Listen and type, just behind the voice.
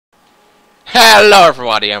Hello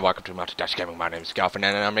everybody and welcome to MultiDutchGaming. My name is Calvin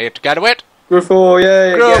and I'm here together with Crewfull,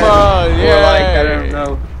 yay! Crewfull, yay! Like, I don't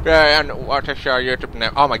know. Yeah, and what is your YouTube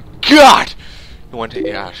name? Oh my god! You want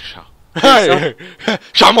to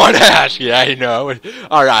someone has, yeah, I know.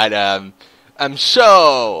 Alright,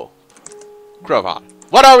 so Crewfull,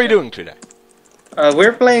 what are we doing today?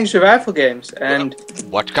 We're playing survival games and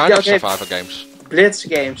what kind of survival games? Blitz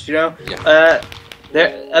games, you know. Yeah.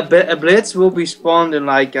 A blitz will be spawned in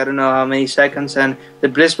like I don't know how many seconds, and the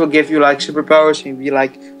blitz will give you like superpowers. You'll be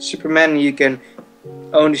like Superman, and you can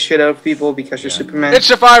own the shit out of people because you're Superman. It's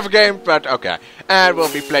a survival game, but okay. And we'll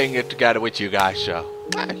be playing it together with you guys. So,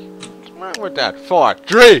 what's wrong with that? 4,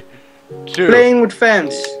 3, 2. Playing with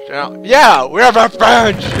fans. Yeah, we have our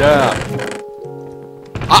fans. Yeah.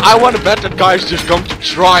 I want to bet that guy's just going to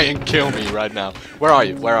try and kill me right now. Where are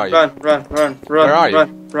you? Where are you? Run! Where are you?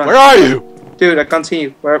 Run! Where are you? Dude, I can't see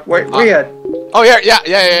you. Where you at? Oh, here, yeah.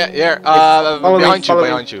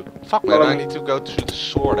 Behind you. Fuck, man, Follow I me. need to go to the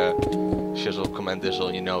sword. Shizzle, command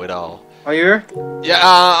dizzle, you know it all. Are you here? Yeah,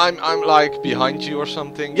 I'm like behind you or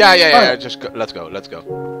something. Yeah. Just go, let's go.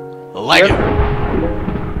 Like it.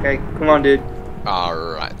 Okay, come on, dude.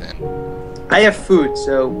 Alright then. I have food,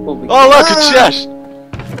 so we'll be. Oh, look, a chest!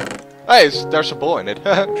 Hey, there's a ball in it.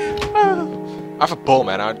 I have a ball,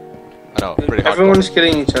 man. I know, pretty hard. Everyone is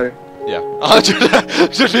killing each other. Yeah.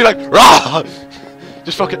 Just be like, rah!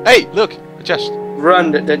 Just fucking. Hey, look, a chest.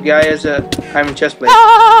 Run! That guy has a iron chest plate.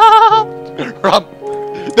 Run!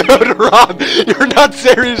 Dude, run! You're not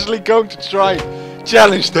seriously going to try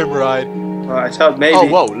challenge them, right? Oh, I thought maybe. Oh,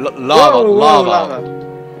 whoa, lava.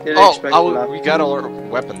 Didn't expect lava. We got all our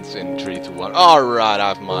weapons in 3, 2, 1. Alright, I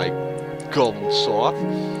have my golden sword.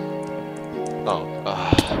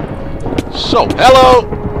 So,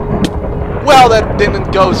 hello! Well, that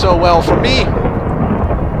didn't go so well for me.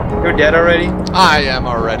 You're dead already? I am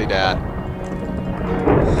already dead.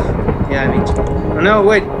 Yeah, me too. Oh, no,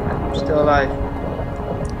 wait. I'm still alive.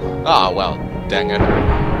 Ah, well, dang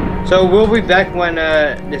it. So we'll be back when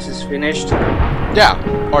this is finished. Yeah,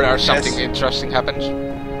 or there's something interesting happens.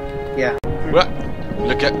 Yeah. Well,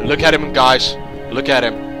 look at him, guys. Look at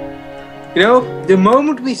him. You know, the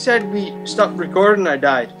moment we said we stopped recording, I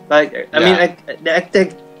died. Like, I mean,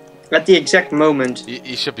 at the exact moment.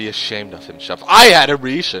 He should be ashamed of himself. I had a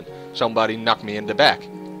reason. Somebody knocked me in the back,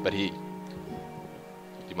 but you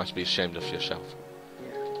must be ashamed of yourself.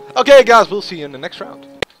 Yeah. Okay, guys, we'll see you in the next round.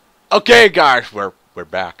 Okay, guys, we're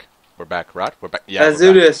back. We're back, right? We're back. Yeah. Let's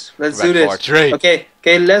do this. Let's do this. 4, 3. Okay,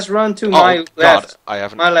 let's run to my left. God, I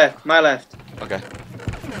haven't. My left. Okay.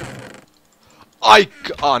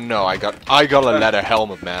 Oh no, I got a leather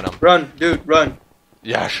helmet, man. Run, dude, run.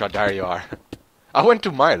 Yeah, sure, there you are. I went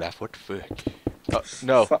to my left. What the fuck?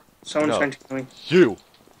 No. Someone's trying to kill me.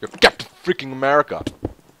 You're Captain freaking America.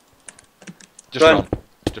 Just run.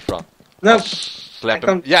 Just run. No. Slap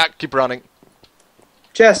him. Yeah, keep running.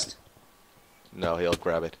 Chest. No, he'll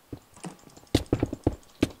grab it.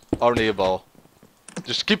 Only a ball.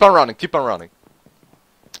 Just keep on running. Keep on running.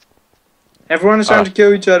 Everyone is trying to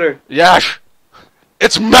kill each other. Yes.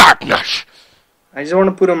 It's madness. I just want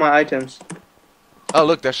to put on my items. Oh,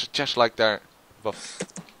 look, there's a chest like there. Above.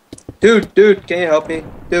 Dude, can you help me?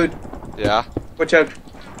 Dude. Yeah? Watch out.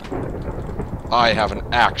 I have an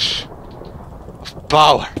axe of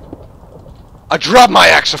power. I dropped my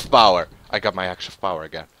axe of power. I got my axe of power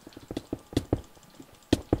again.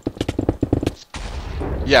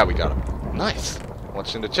 Yeah, we got him. Nice.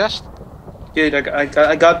 What's in the chest? Dude, I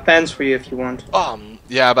got pants for you if you want.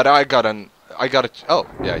 Yeah, but I got a. Oh,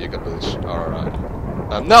 yeah, you got boots. All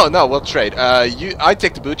right. No, we'll trade. I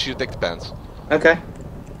take the boots, you take the pants. Okay.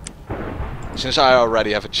 Since I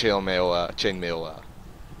already have a chainmail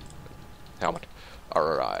helmet.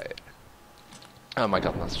 Alright. Oh my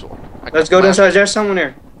god, my sword. Let's go inside. There's someone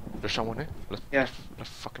here. There's someone here? Yeah. Let's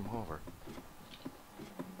fuck him over.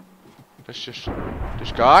 Let's just...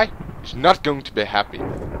 This guy is not going to be happy.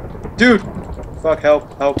 Dude! Fuck,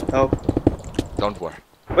 help. Don't worry.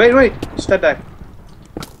 Wait. Step back.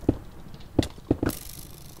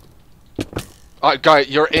 Oh, guy,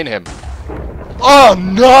 you're in him. Oh,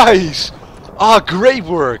 nice! Oh, great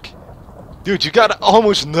work! Dude, you got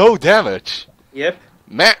almost no damage. Yep.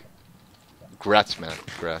 Man. Congrats, man.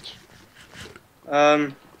 Congrats. You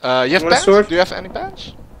have pants? Sword? Do you have any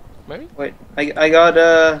pants? Maybe? Wait, I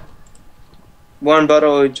got one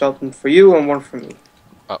bottle of chocolate for you and one for me.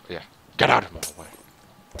 Oh, yeah. Get out of my way.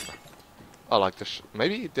 I like this.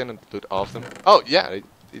 Maybe he didn't loot all of them. Oh, yeah,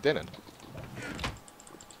 he didn't.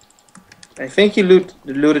 I think he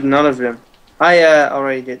looted none of them. I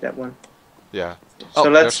already did that one. Yeah. So oh,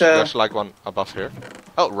 let's there's like one above here.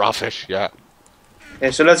 Oh, raw fish, yeah. Okay,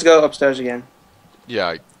 so let's go upstairs again. Yeah,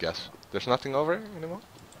 I guess. There's nothing over here anymore?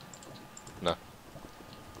 No.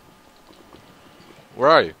 Where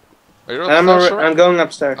are you? Are you upstairs? I'm going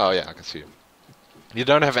upstairs. Oh yeah, I can see you. You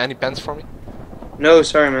don't have any pens for me? No,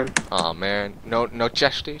 sorry, man. Oh man, no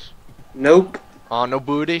chesties? Nope. Oh, no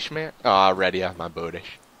booties, man? Oh, I already have my booties.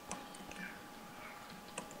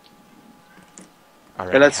 I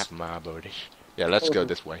already have my booties. Yeah, let's go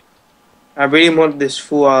this way. I really want this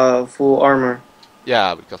full armor.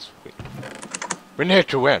 Yeah, because we need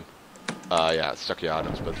to win. Yeah, it's sucky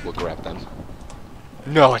items, but we'll grab them.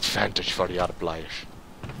 No advantage for the other players.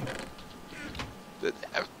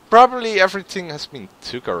 Probably everything has been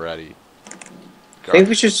took already. I think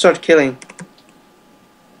we should start killing.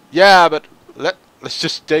 Yeah, but let's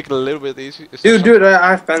just take it a little bit easy. Dude,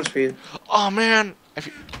 I have pens for you. Oh man!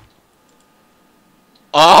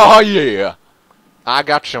 Oh yeah! I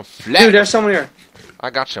got some flat. Dude, there's someone here. I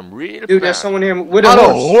got some real. Dude, there's someone here with a horse.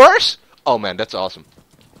 horse. A horse? Oh man, that's awesome.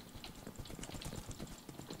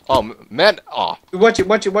 Oh man! Oh. Watch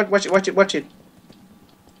it.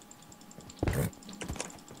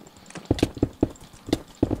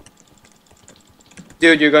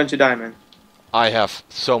 Dude, you're going to die, man. I have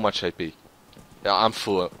so much AP. Yeah, I'm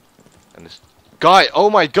full. And this guy, oh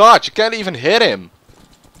my god, you can't even hit him.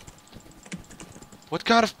 What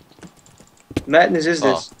kind of madness is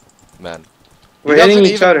this? Oh, man. We're hitting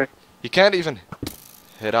each other. He can't even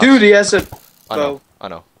hit us. Dude, he has a bow. I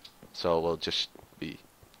know. So we'll just be,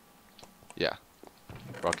 yeah,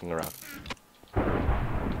 rocking around.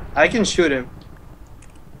 I can shoot him.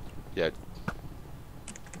 Yeah.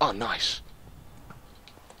 Oh, nice.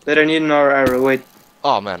 But I need another arrow. Wait.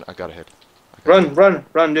 Oh man, I got a hit. Run,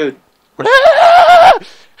 dude.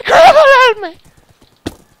 Help me!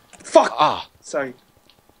 Fuck! Ah. Sorry.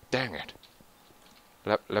 Dang it.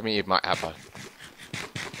 Let me eat my apple.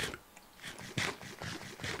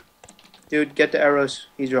 Dude, get the arrows.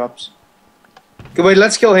 He drops. Okay, wait,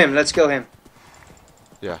 let's kill him.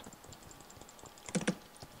 Yeah.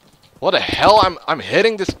 What the hell? I'm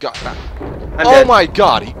hitting this guy. Oh dead. My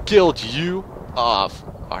god, he killed you.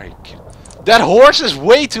 Are you kidding? That horse is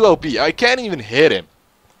way too OP. I can't even hit him.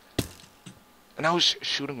 And I was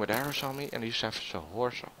shooting with arrows on me, and he's have a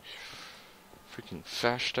horse so freaking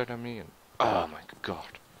faster than me. And oh my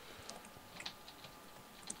god.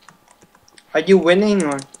 Are you winning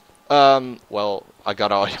or? Well, I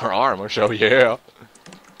got all your armor, so yeah.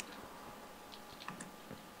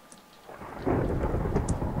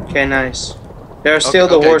 Okay, nice. There's still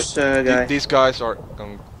the horse guy. These guys are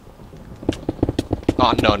going.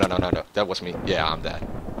 Oh no! That was me. Yeah, I'm dead.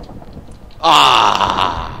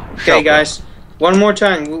 Ah! Okay, guys. One more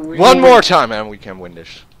time. One more time, and we can win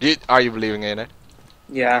this. Are you believing in it?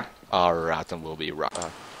 Yeah. Alright, then we'll be right.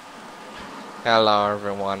 Hello,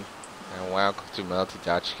 everyone, and welcome to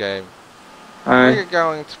MultiDutchGaming. We're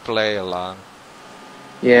going to play along.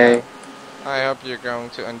 Yay. I hope you're going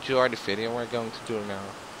to enjoy the video we're going to do now.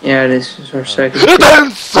 Yeah, this is our second. 10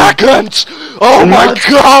 seconds! Oh my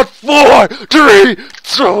god! 4, 3,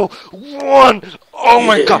 2, 1! Oh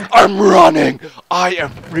my god! I'm running! I am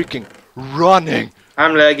freaking running!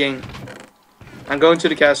 I'm lagging. I'm going to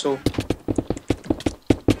the castle.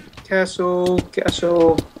 Castle.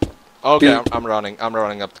 Okay, I'm running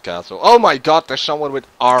up the castle. Oh my god, there's someone with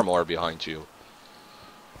armor behind you.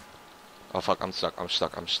 Oh fuck, I'm stuck.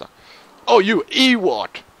 Oh, you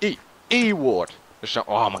E-ward! E-ward!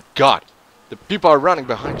 Oh my god! The people are running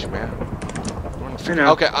behind you, man.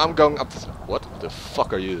 Okay, I'm going up the... What the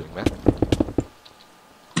fuck are you doing, man?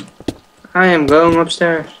 I am going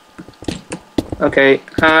upstairs. Okay,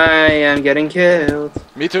 I am getting killed.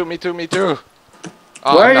 Me too.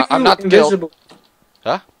 Oh, Why are I'm you not invisible? killed.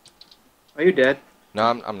 Huh? Are you dead? No,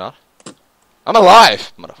 I'm not. I'm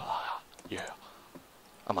alive! Yeah.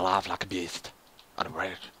 I'm alive like a beast. I'm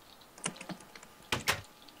ready.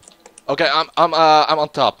 Okay, I'm on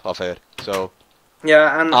top of it, so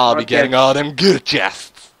Yeah, I'm. I'll be getting all them good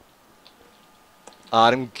chests.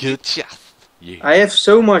 Yeah. I have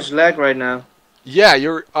so much lag right now. Yeah,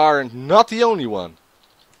 you are not the only one.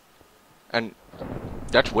 And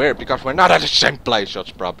that's weird because we're not at the same place.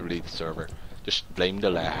 That's probably the server. Just blame the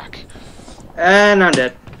lag. And I'm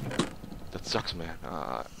dead. That sucks, man.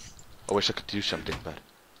 I wish I could do something, but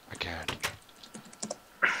I can't.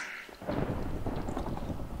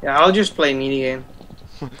 Yeah, I'll just play minigame.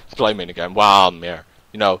 Play minigame. Wow, man.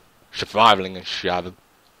 You know, surviving and shit.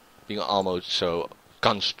 Being almost so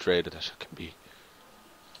concentrated as I can be.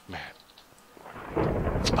 Man.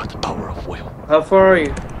 It's about the power of will. How far are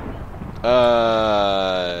you?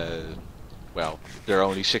 Well, there are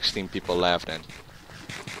only 16 people left and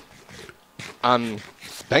I'm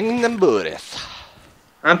banging them booties.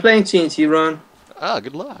 I'm playing TNT Run. Ah,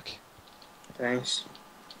 good luck. Thanks.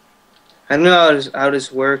 I don't know how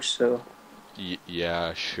this works, so...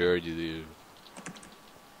 Yeah, sure you do.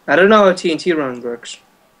 I don't know how TNT Run works.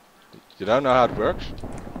 You don't know how it works?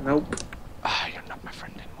 Nope. Ah, you're not my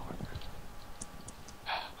friend anymore.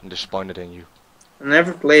 I'm disappointed in you. I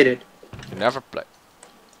never played it. You never play.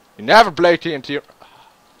 You never play TNT.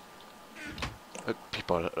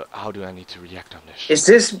 People, how do I need to react on this? Is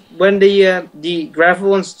this when the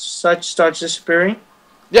gravel and such starts disappearing?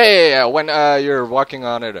 Yeah. When you're walking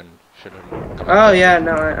on it and shit. Oh yeah,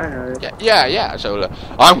 no, I know it. Yeah. So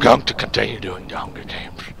I'm going to continue doing the Hunger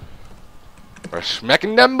Games. We're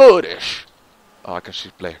smacking them booties. Oh, I can see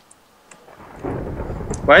play.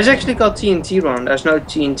 Why is it actually called TNT Run? There's no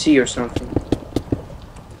TNT or something.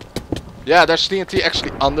 Yeah, there's TNT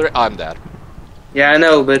actually under it. I'm dead. Yeah, I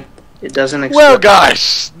know, but it doesn't explode. Well,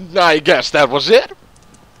 guys, I guess that was it.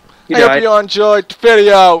 I hope you enjoyed the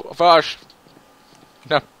video of us.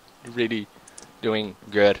 Not really doing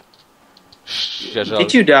good.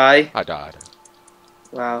 Did you die? I died.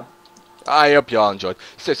 Wow. I hope you all enjoyed.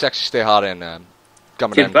 Stay sexy, stay hot, and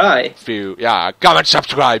comment. Goodbye. Comment,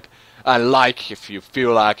 subscribe, and like if you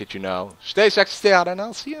feel like it. Stay sexy, stay hot, and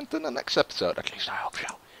I'll see you until the next episode. At least I hope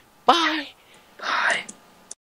so. Bye. Bye.